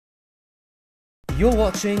You're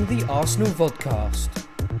watching the Arsenal vodcast.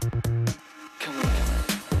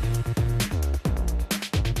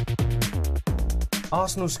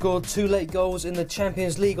 Arsenal scored 2 late goals in the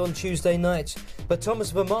Champions League on Tuesday night, but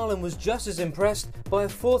Thomas Vermaelen was just as impressed by a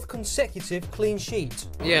 4th consecutive clean sheet.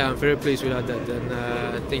 Yeah, I'm very pleased with that, and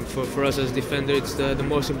I think for us as defender it's the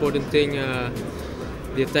most important thing.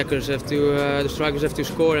 The attackers have to, the strikers have to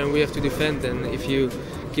score, and we have to defend, and if you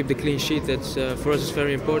keep the clean sheet, that's for us it's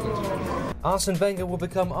very important. Arsène Wenger will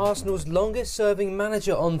become Arsenal's longest-serving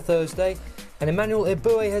manager on Thursday, and Emmanuel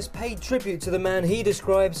Eboue has paid tribute to the man he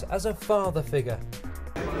describes as a father figure.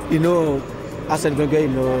 You know, Arsène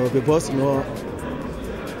Wenger, the boss,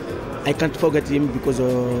 I can't forget him because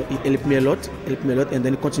he helped me a lot, and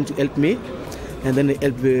then he continued to help me, and then he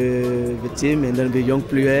helped the team, and then the young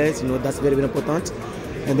players, that's very, very important.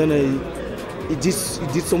 And then he did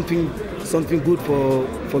something good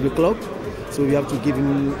for the club, so we have to give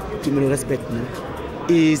him too many respect.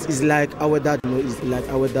 He's like our dad, he's like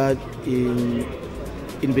our dad in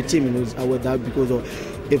the team, he's our dad because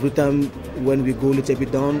every time when we go a little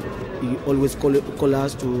bit down, he always call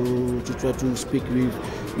us to try to speak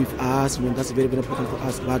with us. That's very, very important for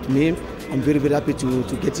us. But me, I'm very, very happy to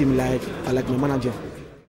get him like my manager.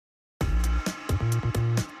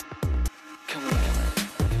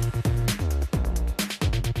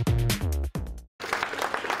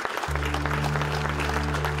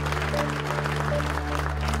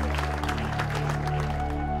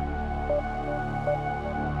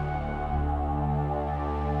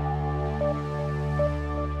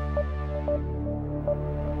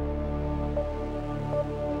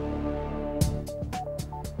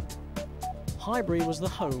 Highbury was the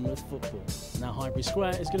home of football. Now Highbury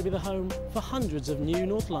Square is going to be the home for hundreds of new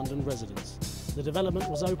North London residents. The development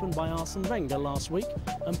was opened by Arsène Wenger last week,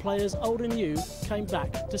 and players old and new came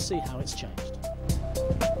back to see how it's changed.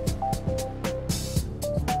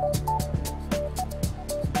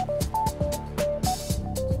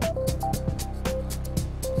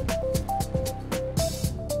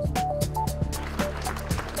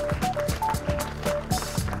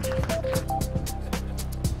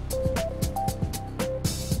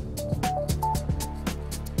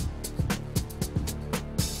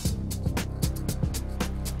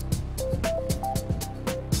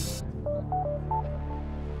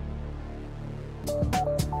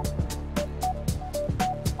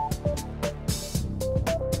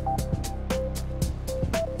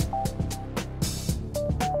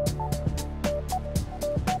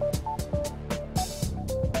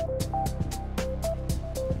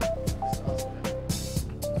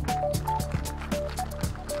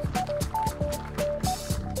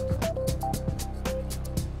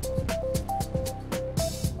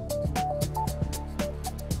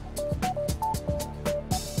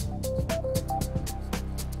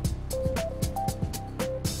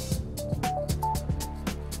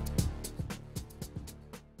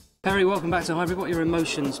 Harry, welcome back to Highbury. What are your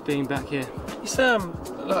emotions being back here? It's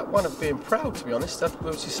like one of being proud, to be honest. I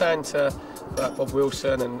was just saying to Bob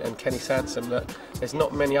Wilson and Kenny Sansom that there's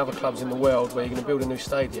not many other clubs in the world where you're going to build a new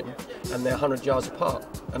stadium and they're 100 yards apart.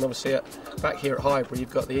 And obviously back here at Highbury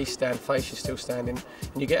you've got the East Stand fascia still standing,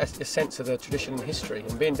 and you get a sense of the tradition and history.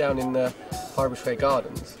 And being down in the Highbury Square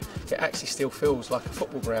Gardens, it actually still feels like a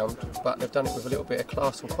football ground, but they've done it with a little bit of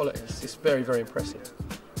class and quality. It's very, very impressive.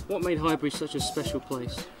 What made Highbury such a special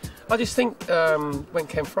place? I just think when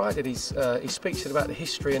Ken Fry did his speech about the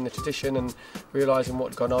history and the tradition and realising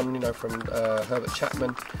what had gone on, from Herbert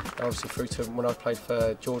Chapman, obviously through to when I played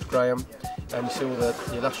for George Graham, and you see all the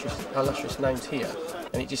illustrious names here,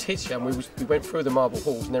 and it just hits you. And we went through the marble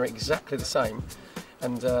halls, and they're exactly the same.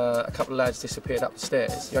 And a couple of lads disappeared up the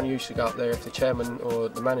stairs. You only used to go up there if the chairman or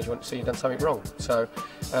the manager wanted to see you've done something wrong. So,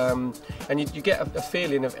 and you get a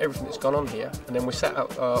feeling of everything that's gone on here. And then we sat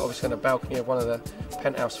up, obviously on a balcony of one of the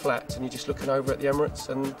penthouse flats, and you're just looking over at the Emirates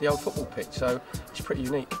and the old football pitch. So it's pretty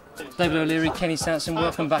unique. David O'Leary, Kenny Sansom,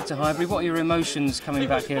 welcome back to Highbury. What are your emotions coming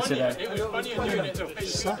back here today?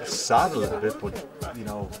 Sad a little bit, but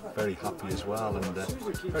very happy as well, and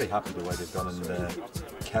very happy the way they've gone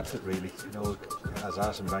and kept it really. As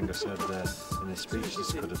Arsène Wenger said in his speech,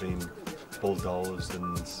 this could have been bulldozed,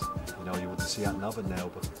 and you wouldn't see that of it now.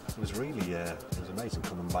 But it was really it was amazing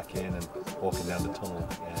coming back in and walking down the tunnel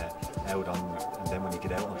out on, and then when you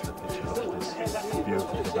get out onto the pitch, you look at this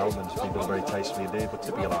beautiful development. People are very tastefully indeed, but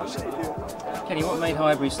typical Arsène. Kenny, what made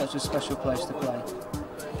Highbury such a special place to play?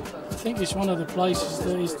 I think it's one of the places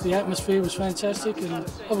that the atmosphere was fantastic, and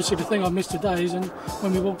obviously the thing I missed today is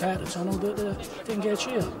when we walked out the tunnel that didn't get a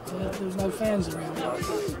cheer. There was no fans around.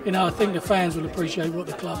 I think the fans will appreciate what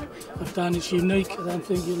the club have done. It's unique. I don't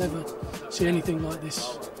think you'll ever see anything like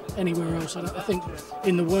this anywhere else, I think,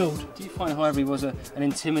 in the world. Do you find Highbury was an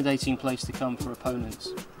intimidating place to come for opponents?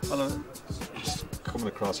 Well, coming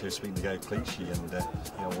across here speaking to Guy Clichy, and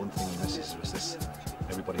one thing he misses was this,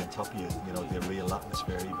 everybody on top of you, the real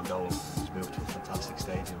atmosphere, even though it's moved to a fantastic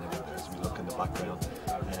stadium as we look in the background.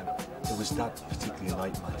 It was that particular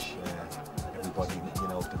night match, everybody,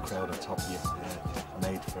 the crowd on top of you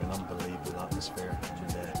made for an unbelievable atmosphere,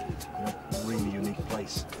 and really unique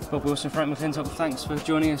place. Bob Wilson, Frank McClintock, thanks for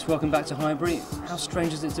joining us. Welcome back to Highbury. How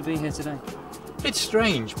strange is it to be here today? It's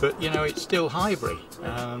strange, but it's still Highbury.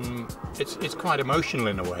 It's quite emotional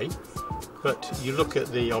in a way. But you look at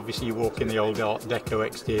obviously you walk in the old Art Deco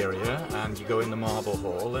exterior and you go in the Marble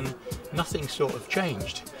Hall and nothing sort of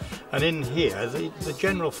changed. And in here, the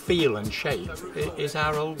general feel and shape is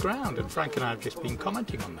our old ground, and Frank and I have just been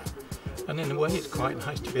commenting on that. And in a way, it's quite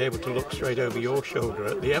nice to be able to look straight over your shoulder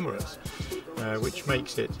at the Emirates, which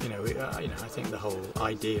makes it, I think the whole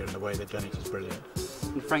idea and the way they've done it is brilliant.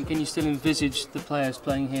 And Frank, can you still envisage the players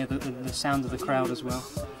playing here, the sound of the crowd as well?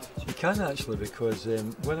 You can actually, because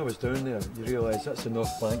when I was down there, you realise that's the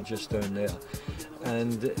North Bank just down there,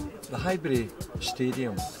 and the Highbury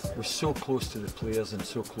Stadium was so close to the players and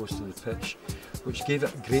so close to the pitch, which gave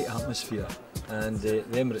it a great atmosphere. And the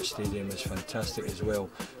Emirates Stadium is fantastic as well,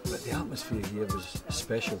 but the atmosphere here was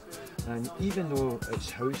special. And even though it's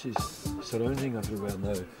houses surrounding everywhere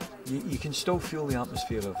now, you can still feel the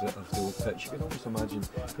atmosphere of the old pitch. You can almost imagine,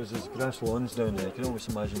 because there's grass lawns down there, you can almost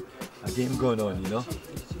imagine a game going on,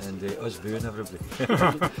 and us booing everybody.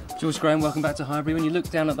 George Graham, welcome back to Highbury. When you look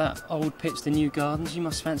down at that old pitch, the new gardens, you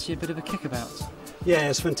must fancy a bit of a kickabout. Yeah,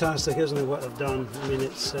 it's fantastic, isn't it, what they've done? I mean,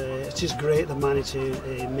 it's just great they've managed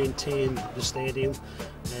to maintain the stadium.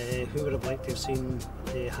 Who would have liked to have seen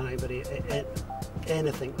Highbury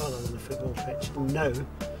anything other than a football pitch? Now,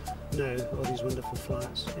 all these wonderful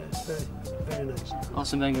flats. Yeah, it's very, very nice.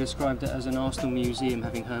 Arsène Wenger described it as an Arsenal museum,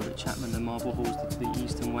 having Herbert Chapman, the marble halls, the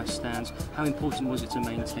east and west stands. How important was it to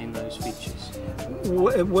maintain those features?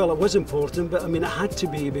 Well, it was important, but I mean, it had to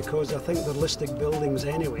be, because I think they're listed buildings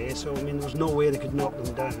anyway, so I mean, there was no way they could knock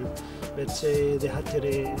them down. But they had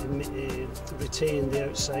to retain the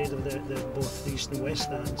outside of both the east and west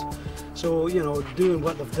stands. So, doing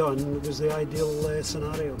what they've done was the ideal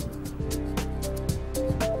scenario.